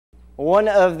One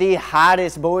of the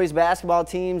hottest boys basketball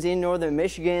teams in northern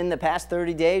Michigan the past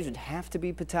 30 days would have to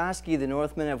be Petoskey. The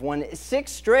Northmen have won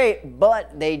 6 straight,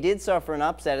 but they did suffer an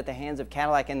upset at the hands of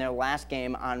Cadillac in their last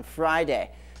game on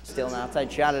Friday. Still an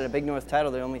outside shot at a Big North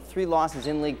title. There are only 3 losses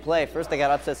in league play. First, they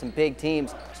got upset some big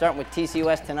teams. Starting with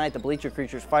TCUS tonight, the Bleacher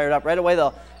Creatures fired up. Right away,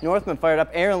 the Northmen fired up.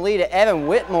 Aaron Lee to Evan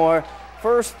Whitmore.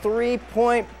 First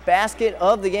 3-point basket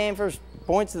of the game. First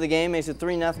points of the game makes it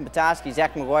 3-0 Petoskey.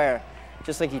 Zach McGuire,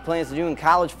 just like he plans to do in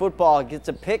college football, gets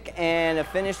a pick and a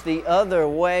finish the other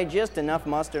way. Just enough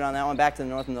mustard on that one. Back to the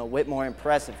Northmen, though. Whitmore,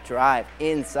 impressive drive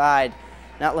inside.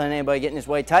 Not letting anybody get in his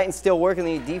way. Titans still working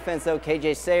the defense, though.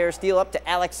 KJ Sayer, steal up to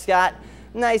Alex Scott.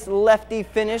 Nice lefty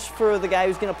finish for the guy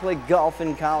who's going to play golf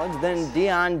in college. Then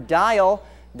Dion Dial,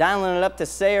 dialing it up to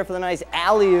Sayer for the nice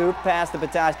alley-oop past the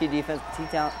Petoskey defense.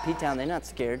 P-Town, they're not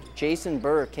scared. Jason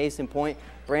Burr, case in point.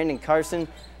 Brandon Carson,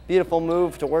 beautiful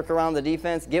move to work around the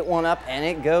defense. Get one up, and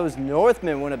it goes.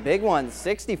 Northmen win a big one,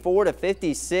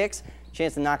 64-56.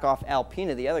 Chance to knock off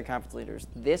Alpena, the other conference leaders,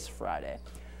 this Friday.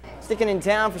 Sticking in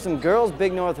town for some girls,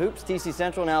 Big North hoops, TC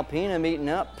Central and Alpena meeting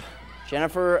up.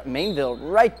 Jennifer Mainville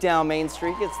right down Main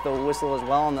Street gets the whistle as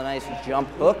well on the nice jump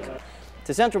hook.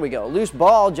 To Central we go. Loose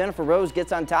ball. Jennifer Rose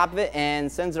gets on top of it and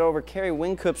sends it over Carrie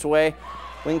Wincoop's way.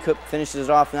 Wincoop finishes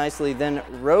it off nicely. Then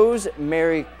Rose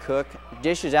Mary Cook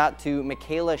dishes out to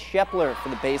Michaela Shepler for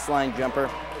the baseline jumper.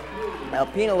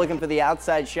 Alpena looking for the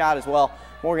outside shot as well.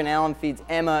 Morgan Allen feeds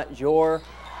Emma Jor.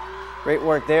 Great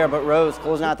work there, but Rose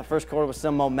closing out the first quarter with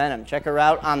some momentum. Check her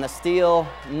out on the steal.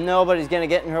 Nobody's going to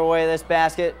get in her way of this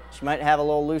basket. She might have a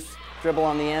little loose dribble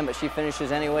on the end, but she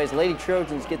finishes anyways. Lady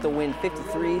Trojans get the win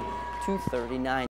 53-39.